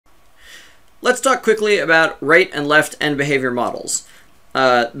Let's talk quickly about right and left end behavior models.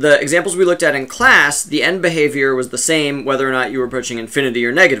 The examples we looked at in class, the end behavior was the same whether or not you were approaching infinity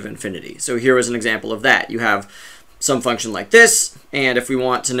or negative infinity. So here was an example of that. You have some function like this, and if we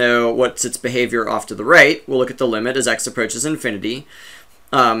want to know what's its behavior off to the right, we'll look at the limit as x approaches infinity.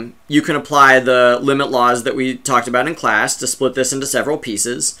 You can apply the limit laws that we talked about in class to split this into several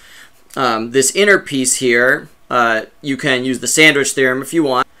pieces. This inner piece here, you can use the sandwich theorem if you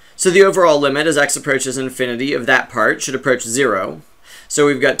want. So the overall limit as x approaches infinity of that part should approach 0. So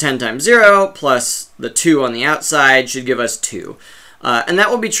we've got 10 times 0 plus the 2 on the outside should give us 2. And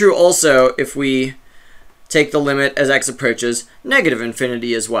that will be true also if we take the limit as x approaches negative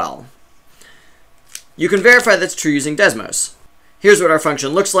infinity as well. You can verify that's true using Desmos. Here's what our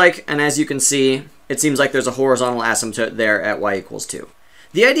function looks like, and as you can see, it seems like there's a horizontal asymptote there at y equals 2.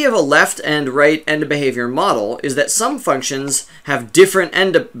 The idea of a left and right end behavior model is that some functions have different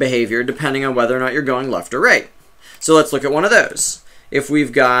end behavior depending on whether or not you're going left or right. So let's look at one of those. If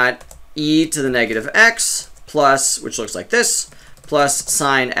we've got e to the negative x plus, which looks like this, plus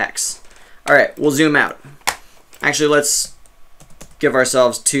sine x. All right, we'll zoom out. Actually, let's give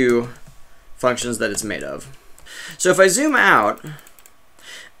ourselves two functions that it's made of. So if I zoom out,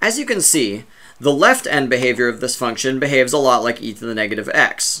 as you can see, the left end behavior of this function behaves a lot like e to the negative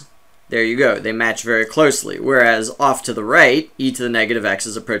x. There you go, they match very closely. Whereas off to the right, e to the negative x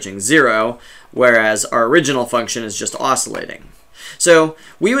is approaching 0, whereas our original function is just oscillating. So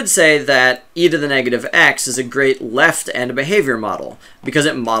we would say that e to the negative x is a great left end behavior model because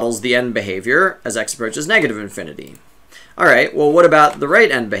it models the end behavior as x approaches negative infinity. All right, well, what about the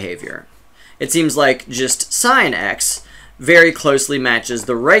right end behavior? It seems like just sine x very closely matches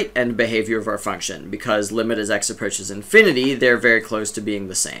the right end behavior of our function because limit as x approaches infinity, they're very close to being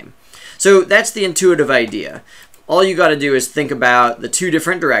the same. So that's the intuitive idea. All you got to do is think about the two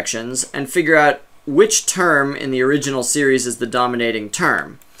different directions and figure out which term in the original series is the dominating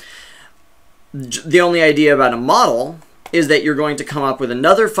term. The only idea about a model is that you're going to come up with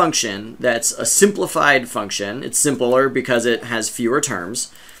another function that's a simplified function. It's simpler because it has fewer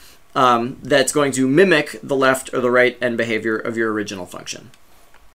terms. That's going to mimic the left or the right end behavior of your original function.